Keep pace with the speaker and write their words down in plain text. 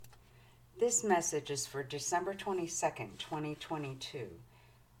This message is for December 22nd, 2022.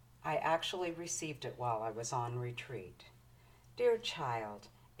 I actually received it while I was on retreat. Dear child,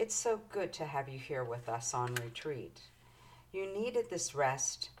 it's so good to have you here with us on retreat. You needed this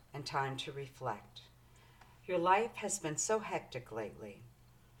rest and time to reflect. Your life has been so hectic lately.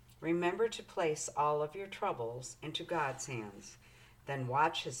 Remember to place all of your troubles into God's hands, then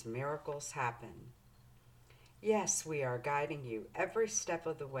watch His miracles happen. Yes, we are guiding you every step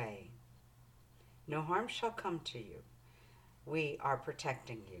of the way. No harm shall come to you. We are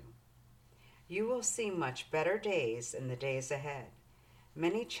protecting you. You will see much better days in the days ahead.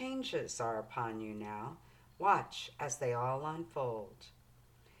 Many changes are upon you now. Watch as they all unfold.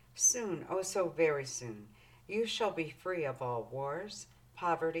 Soon, oh so very soon, you shall be free of all wars,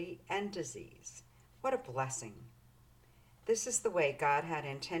 poverty, and disease. What a blessing. This is the way God had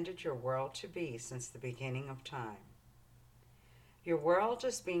intended your world to be since the beginning of time. Your world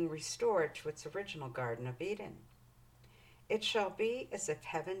is being restored to its original Garden of Eden. It shall be as if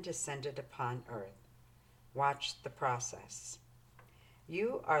heaven descended upon earth. Watch the process.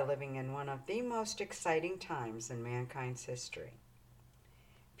 You are living in one of the most exciting times in mankind's history.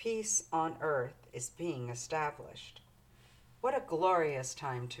 Peace on earth is being established. What a glorious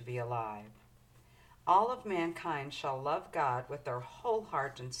time to be alive. All of mankind shall love God with their whole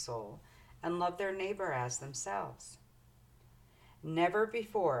heart and soul and love their neighbor as themselves. Never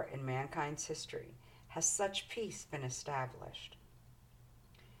before in mankind's history has such peace been established.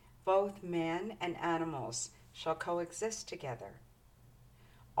 Both man and animals shall coexist together.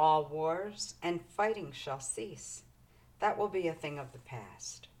 All wars and fighting shall cease. That will be a thing of the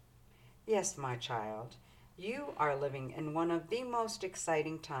past. Yes, my child, you are living in one of the most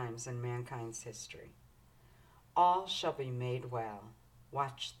exciting times in mankind's history. All shall be made well.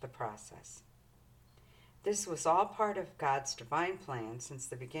 Watch the process. This was all part of God's divine plan since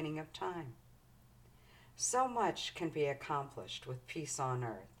the beginning of time. So much can be accomplished with peace on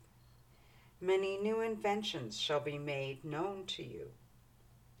earth. Many new inventions shall be made known to you.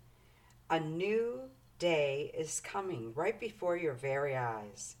 A new day is coming right before your very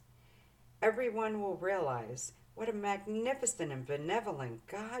eyes. Everyone will realize what a magnificent and benevolent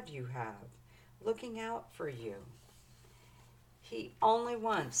God you have, looking out for you. He only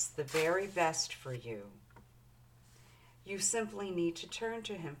wants the very best for you. You simply need to turn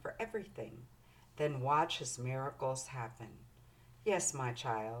to Him for everything, then watch His miracles happen. Yes, my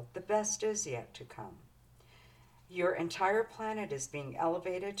child, the best is yet to come. Your entire planet is being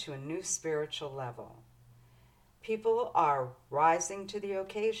elevated to a new spiritual level. People are rising to the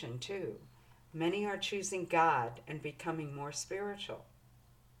occasion, too. Many are choosing God and becoming more spiritual.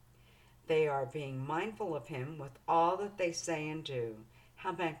 They are being mindful of Him with all that they say and do.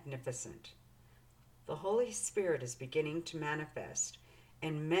 How magnificent. The Holy Spirit is beginning to manifest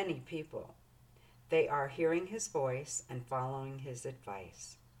in many people. They are hearing His voice and following His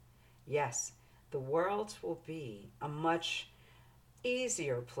advice. Yes, the world will be a much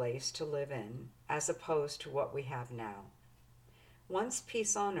easier place to live in as opposed to what we have now. Once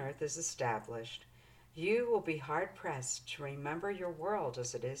peace on earth is established, you will be hard-pressed to remember your world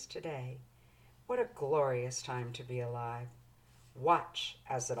as it is today. What a glorious time to be alive. Watch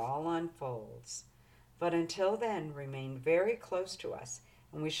as it all unfolds. But until then, remain very close to us,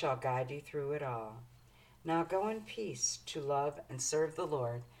 and we shall guide you through it all. Now go in peace to love and serve the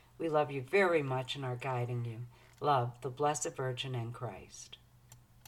Lord. We love you very much and are guiding you. Love, the Blessed Virgin and Christ.